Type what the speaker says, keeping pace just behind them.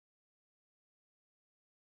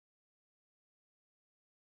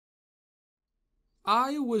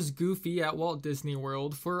I was Goofy at Walt Disney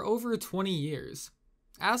World for over 20 years.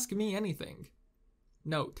 Ask me anything.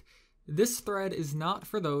 Note, this thread is not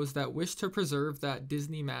for those that wish to preserve that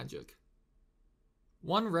Disney magic.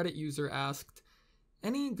 One Reddit user asked,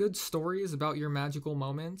 any good stories about your magical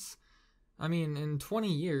moments? I mean, in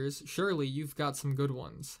 20 years, surely you've got some good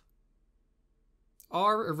ones.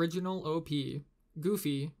 Our original OP,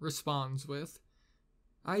 Goofy, responds with,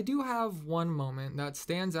 I do have one moment that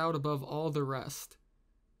stands out above all the rest.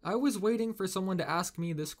 I was waiting for someone to ask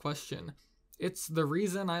me this question. It's the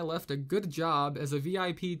reason I left a good job as a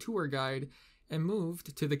VIP tour guide and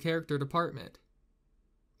moved to the character department.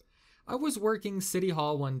 I was working City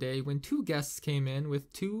Hall one day when two guests came in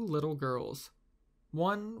with two little girls.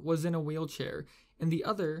 One was in a wheelchair, and the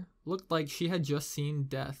other looked like she had just seen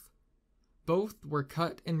death. Both were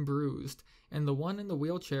cut and bruised, and the one in the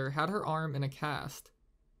wheelchair had her arm in a cast.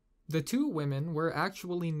 The two women were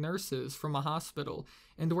actually nurses from a hospital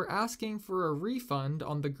and were asking for a refund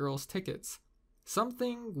on the girls' tickets,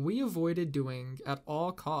 something we avoided doing at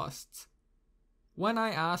all costs. When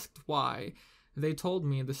I asked why, they told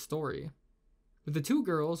me the story. The two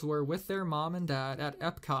girls were with their mom and dad at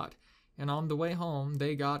Epcot, and on the way home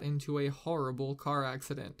they got into a horrible car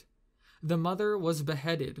accident. The mother was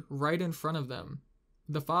beheaded right in front of them.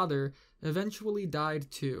 The father eventually died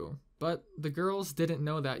too, but the girls didn't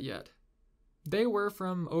know that yet. They were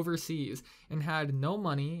from overseas and had no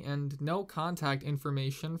money and no contact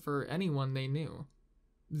information for anyone they knew.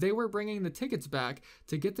 They were bringing the tickets back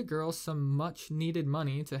to get the girls some much needed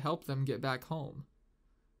money to help them get back home.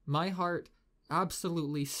 My heart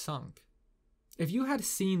absolutely sunk. If you had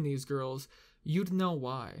seen these girls, you'd know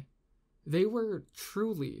why. They were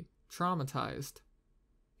truly traumatized.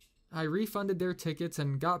 I refunded their tickets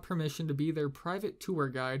and got permission to be their private tour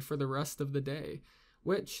guide for the rest of the day,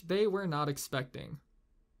 which they were not expecting.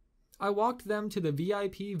 I walked them to the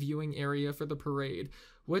VIP viewing area for the parade,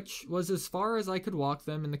 which was as far as I could walk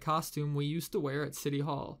them in the costume we used to wear at City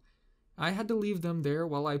Hall. I had to leave them there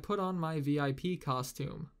while I put on my VIP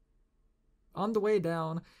costume. On the way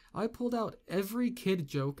down, I pulled out every kid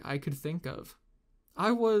joke I could think of.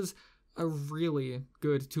 I was a really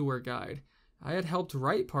good tour guide. I had helped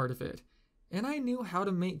write part of it, and I knew how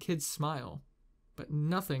to make kids smile, but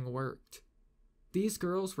nothing worked. These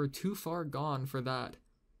girls were too far gone for that.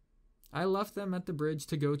 I left them at the bridge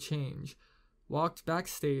to go change, walked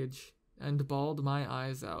backstage, and bawled my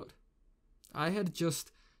eyes out. I had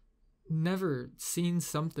just never seen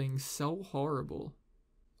something so horrible.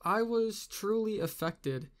 I was truly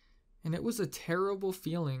affected, and it was a terrible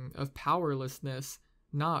feeling of powerlessness,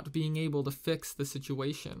 not being able to fix the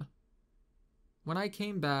situation. When I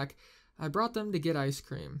came back, I brought them to get ice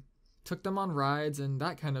cream, took them on rides and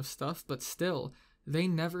that kind of stuff, but still, they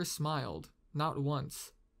never smiled, not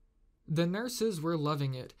once. The nurses were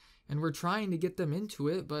loving it and were trying to get them into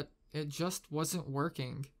it, but it just wasn't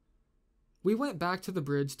working. We went back to the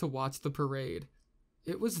bridge to watch the parade.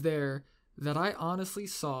 It was there that I honestly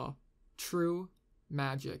saw true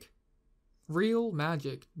magic. Real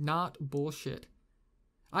magic, not bullshit.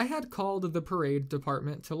 I had called the parade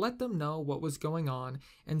department to let them know what was going on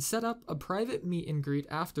and set up a private meet and greet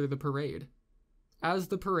after the parade. As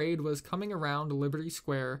the parade was coming around Liberty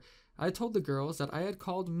Square, I told the girls that I had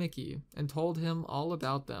called Mickey and told him all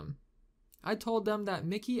about them. I told them that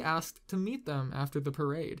Mickey asked to meet them after the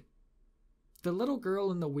parade. The little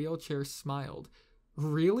girl in the wheelchair smiled.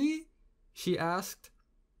 Really? She asked.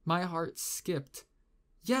 My heart skipped.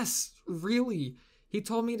 Yes, really. He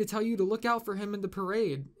told me to tell you to look out for him in the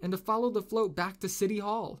parade and to follow the float back to City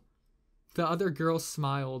Hall. The other girl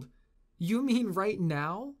smiled. You mean right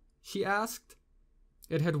now? She asked.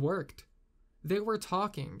 It had worked. They were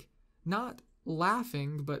talking. Not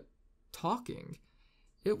laughing, but talking.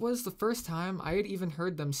 It was the first time I had even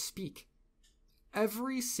heard them speak.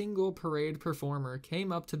 Every single parade performer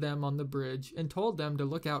came up to them on the bridge and told them to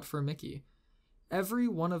look out for Mickey. Every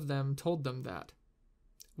one of them told them that.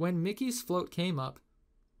 When Mickey's float came up,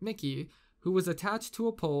 Mickey, who was attached to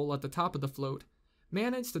a pole at the top of the float,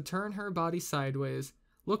 managed to turn her body sideways,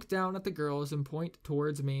 look down at the girls, and point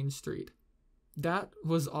towards Main Street. That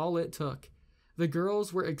was all it took. The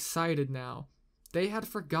girls were excited now. They had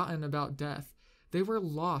forgotten about death. They were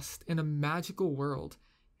lost in a magical world,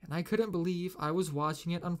 and I couldn't believe I was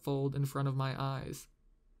watching it unfold in front of my eyes.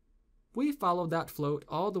 We followed that float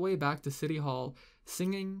all the way back to City Hall,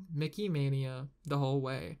 singing Mickey Mania the whole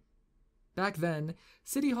way. Back then,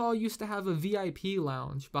 City Hall used to have a VIP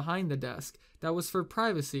lounge behind the desk that was for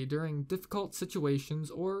privacy during difficult situations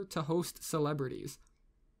or to host celebrities.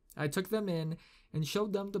 I took them in and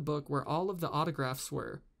showed them the book where all of the autographs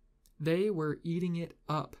were. They were eating it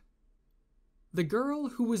up. The girl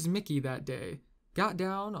who was Mickey that day got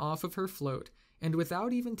down off of her float and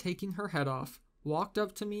without even taking her head off, walked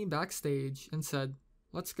up to me backstage and said,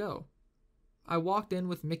 "Let's go." I walked in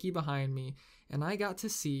with Mickey behind me, and I got to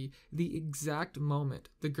see the exact moment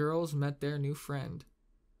the girls met their new friend.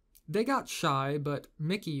 They got shy, but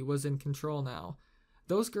Mickey was in control now.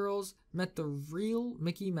 Those girls met the real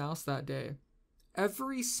Mickey Mouse that day.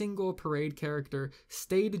 Every single parade character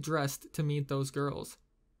stayed dressed to meet those girls.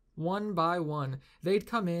 One by one, they'd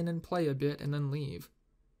come in and play a bit and then leave.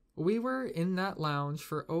 We were in that lounge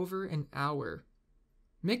for over an hour.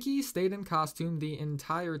 Mickey stayed in costume the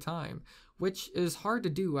entire time, which is hard to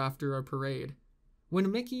do after a parade.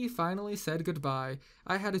 When Mickey finally said goodbye,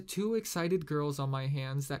 I had two excited girls on my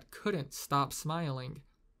hands that couldn't stop smiling.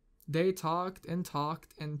 They talked and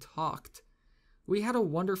talked and talked. We had a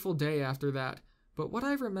wonderful day after that, but what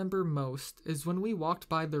I remember most is when we walked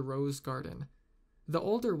by the rose garden. The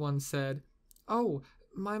older one said, "Oh,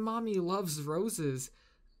 my mommy loves roses.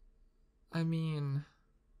 And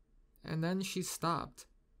then she stopped.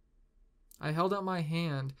 I held out my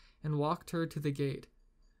hand and walked her to the gate.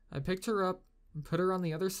 I picked her up and put her on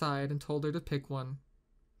the other side and told her to pick one.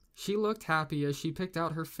 She looked happy as she picked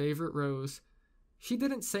out her favorite rose. She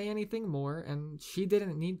didn't say anything more, and she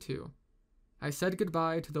didn't need to. I said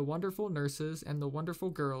goodbye to the wonderful nurses and the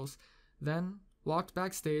wonderful girls, then walked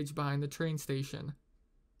backstage behind the train station.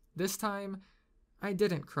 This time, I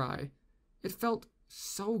didn't cry. It felt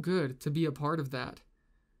so good to be a part of that.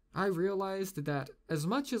 I realized that as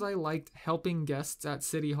much as I liked helping guests at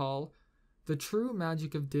City Hall, the true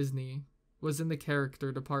magic of Disney was in the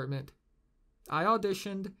character department. I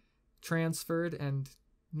auditioned, transferred, and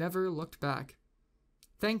never looked back.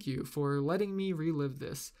 Thank you for letting me relive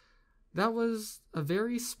this. That was a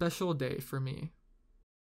very special day for me.